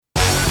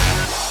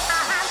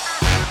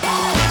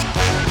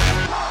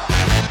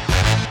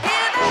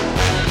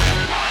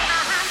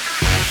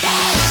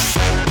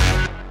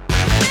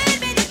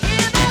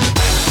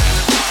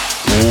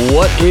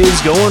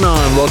is going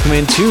on? Welcome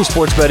into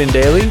Sports Betting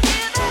Daily.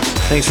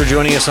 Thanks for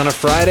joining us on a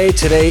Friday.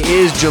 Today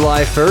is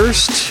July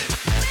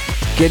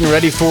 1st. Getting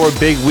ready for a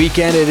big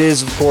weekend. It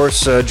is, of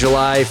course,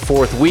 July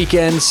 4th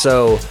weekend,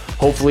 so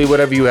hopefully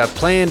whatever you have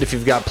planned, if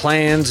you've got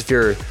plans, if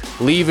you're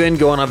leaving,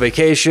 going on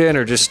vacation,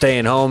 or just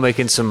staying home,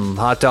 making some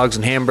hot dogs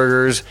and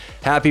hamburgers,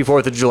 happy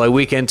 4th of July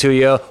weekend to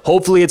you.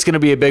 Hopefully it's going to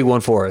be a big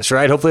one for us,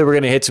 right? Hopefully we're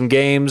going to hit some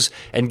games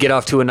and get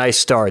off to a nice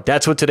start.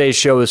 That's what today's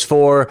show is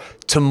for.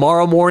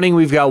 Tomorrow morning,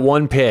 we've got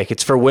one pick.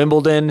 It's for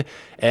Wimbledon,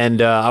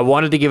 and I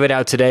wanted to give it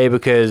out today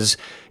because,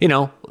 you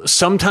know,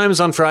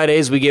 sometimes on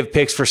Fridays we give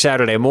picks for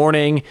Saturday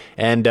morning,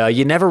 and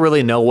you never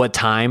really know what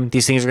time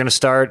these things are going to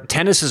start.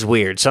 Tennis is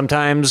weird.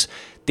 Sometimes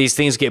these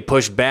things get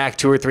pushed back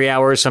 2 or 3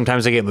 hours.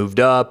 Sometimes they get moved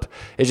up.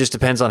 It just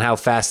depends on how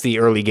fast the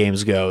early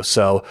games go.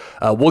 So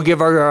we'll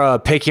give our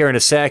pick here in a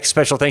sec.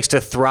 Special thanks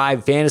to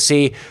Thrive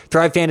Fantasy.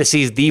 Thrive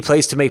Fantasy is the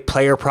place to make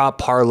player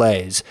prop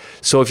parlays.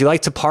 So if you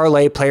like to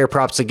parlay player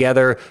props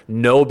together,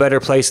 no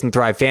better place than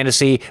Thrive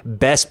Fantasy.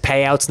 Best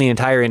payouts in the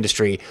entire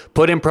industry.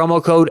 Put in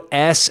promo code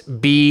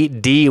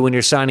SBD when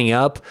you're signing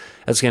up.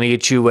 That's going to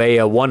get you a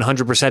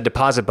 100%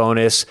 deposit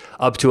bonus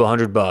up to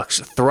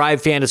 $100.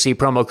 Thrive Fantasy,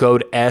 promo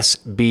code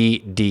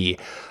SBD.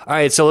 All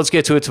right, so let's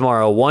get to it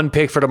tomorrow. One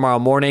pick for tomorrow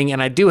morning,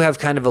 and I do have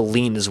kind of a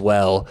lean as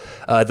well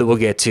that we'll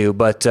get to.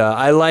 But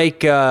I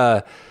like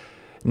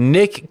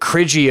Nick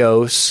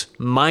Kyrgios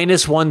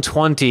minus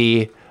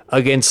 120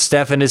 against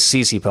Stefanos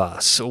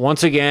Tsitsipas.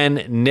 Once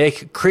again,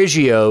 Nick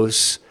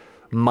Kyrgios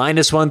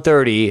minus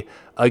 130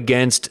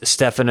 against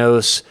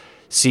Stefanos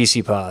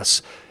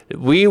Tsitsipas.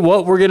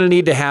 What we're going to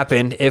need to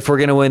happen if we're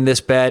going to win this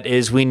bet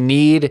is we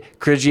need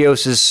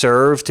Kyrgios'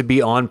 serve to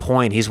be on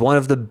point. He's one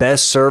of the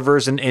best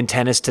servers in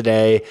tennis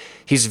today.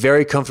 He's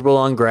very comfortable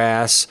on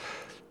grass.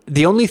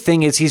 The only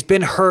thing is he's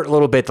been hurt a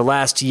little bit the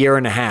last year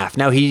and a half.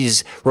 Now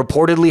he's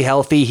reportedly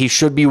healthy. He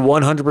should be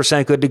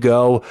 100% good to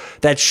go.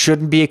 That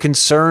shouldn't be a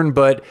concern,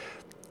 but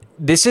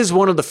this is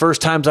one of the first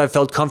times I've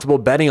felt comfortable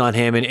betting on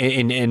him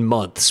in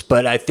months,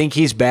 but I think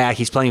he's back.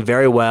 He's playing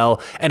very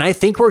well, and I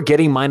think we're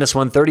getting minus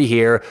 130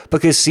 here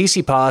because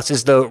Tsitsipas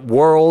is the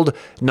world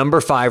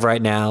number 5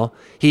 right now.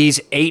 He's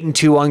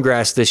 8-2 on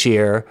grass this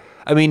year.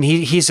 I mean,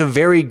 he's a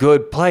very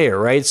good player,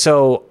 right?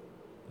 So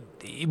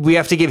we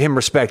have to give him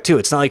respect too.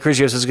 It's not like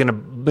Kyrgios is going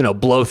to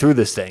blow through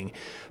this thing.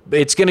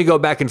 It's going to go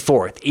back and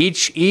forth.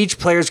 Each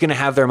player is going to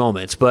have their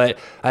moments, but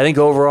I think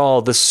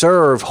overall the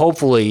serve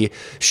hopefully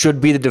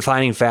should be the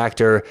defining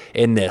factor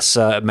in this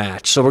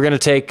match. So we're going to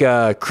take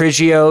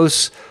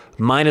Kyrgios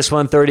minus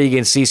 130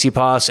 against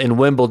Tsitsipas in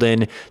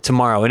Wimbledon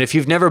tomorrow. And if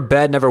you've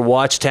never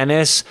watched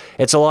tennis,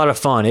 it's a lot of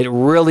fun. It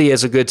really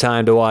is a good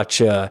time to watch,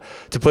 to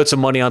put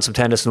some money on some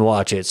tennis and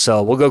watch it.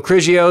 So we'll go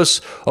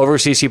Kyrgios over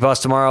Tsitsipas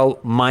tomorrow,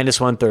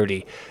 minus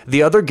 130.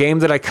 The other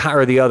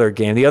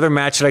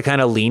match that I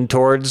kind of lean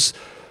towards,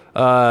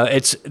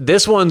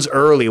 this one's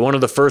early, one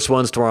of the first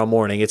ones tomorrow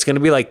morning. It's going to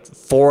be like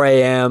 3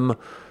 a.m.,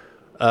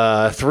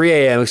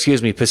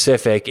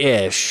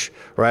 Pacific-ish,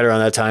 right around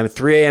that time.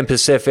 3 a.m.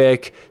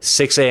 Pacific,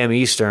 6 a.m.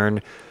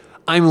 Eastern.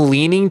 I'm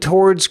leaning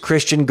towards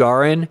Christian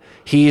Garin.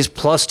 He's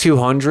plus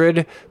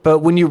 200, but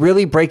when you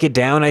really break it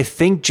down, I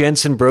think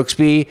Jenson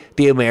Brooksby,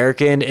 the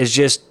American, is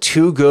just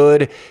too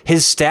good.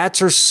 His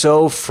stats are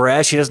so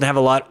fresh. He doesn't have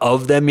a lot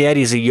of them yet.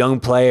 He's a young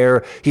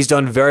player. He's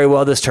done very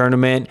well this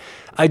tournament.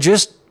 I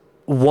just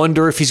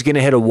wonder if he's going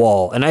to hit a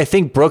wall. And I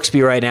think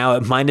Brooksby right now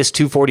at minus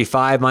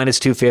 245, minus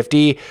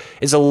 250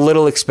 is a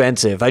little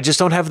expensive. I just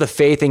don't have the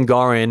faith in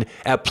Garin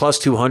at plus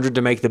 200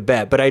 to make the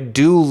bet. But I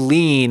do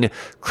lean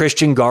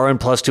Christian Garin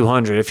plus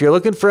 200. If you're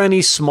looking for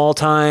any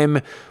small-time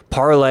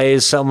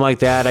parlays, something like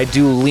that, I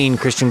do lean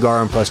Christian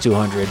Garin plus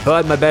 200.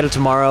 But my bet of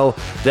tomorrow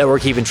that we're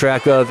keeping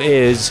track of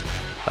is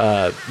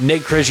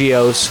Nick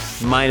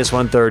Kyrgios minus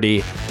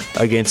 130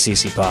 against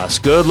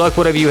Tsitsipas. Good luck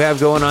whatever you have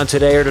going on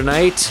today or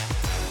tonight.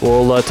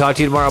 We'll talk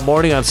to you tomorrow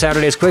morning on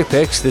Saturday's Quick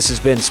Picks. This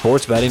has been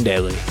Sports Betting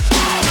Daily.